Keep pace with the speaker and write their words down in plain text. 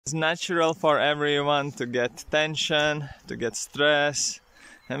It's natural for everyone to get tension, to get stress,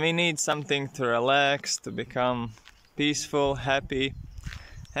 and we need something to relax, to become peaceful, happy.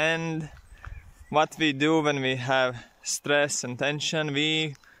 And what we do when we have stress and tension,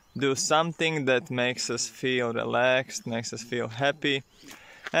 we do something that makes us feel relaxed, makes us feel happy.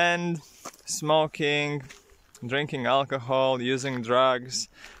 And smoking, drinking alcohol, using drugs,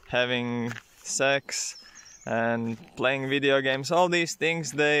 having sex, and playing video games, all these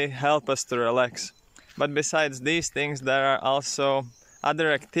things, they help us to relax. But besides these things, there are also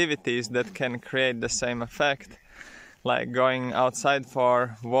other activities that can create the same effect, like going outside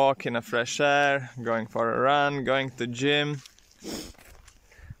for a walk in a fresh air, going for a run, going to gym,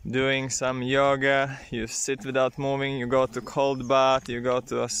 doing some yoga. You sit without moving, you go to cold bath, you go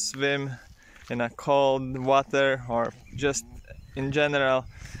to a swim in a cold water, or just in general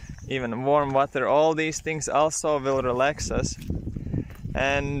even warm water. All these things also will relax us.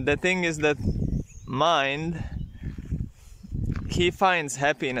 And the thing is that mind, he finds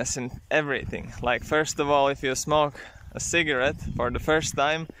happiness in everything. Like, first of all, if you smoke a cigarette for the first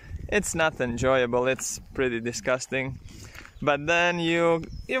time, it's not enjoyable, it's pretty disgusting. But then you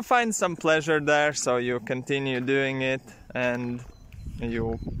find some pleasure there, so you continue doing it, and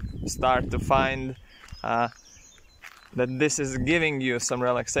you start to find that this is giving you some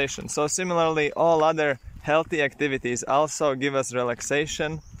relaxation. So similarly, all other healthy activities also give us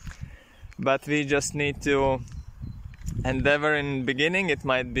relaxation, but we just need to endeavor. In the beginning, it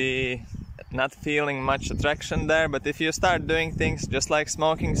might be not feeling much attraction there, but if you start doing things just like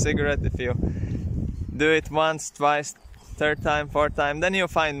smoking cigarette, if you do it once, twice, third time, fourth time, then you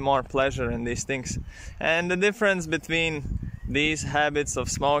find more pleasure in these things. And the difference between these habits of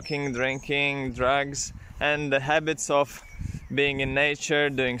smoking, drinking, drugs, and the habits of being in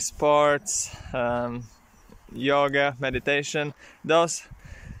nature, doing sports, yoga, meditation, those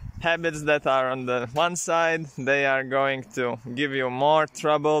habits that are on the one side, they are going to give you more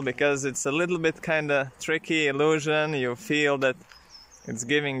trouble because it's a little bit kind of tricky illusion. You feel that it's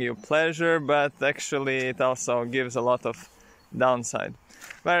giving you pleasure, but actually it also gives a lot of downside.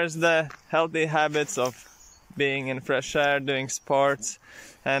 Whereas the healthy habits of being in fresh air, doing sports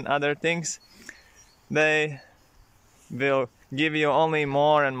and other things, they will give you only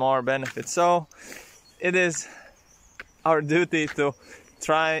more and more benefits. So it is our duty to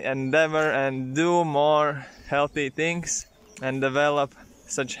try, endeavor, and do more healthy things and develop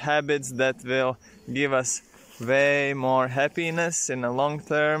such habits that will give us way more happiness in the long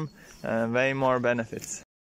term and way more benefits.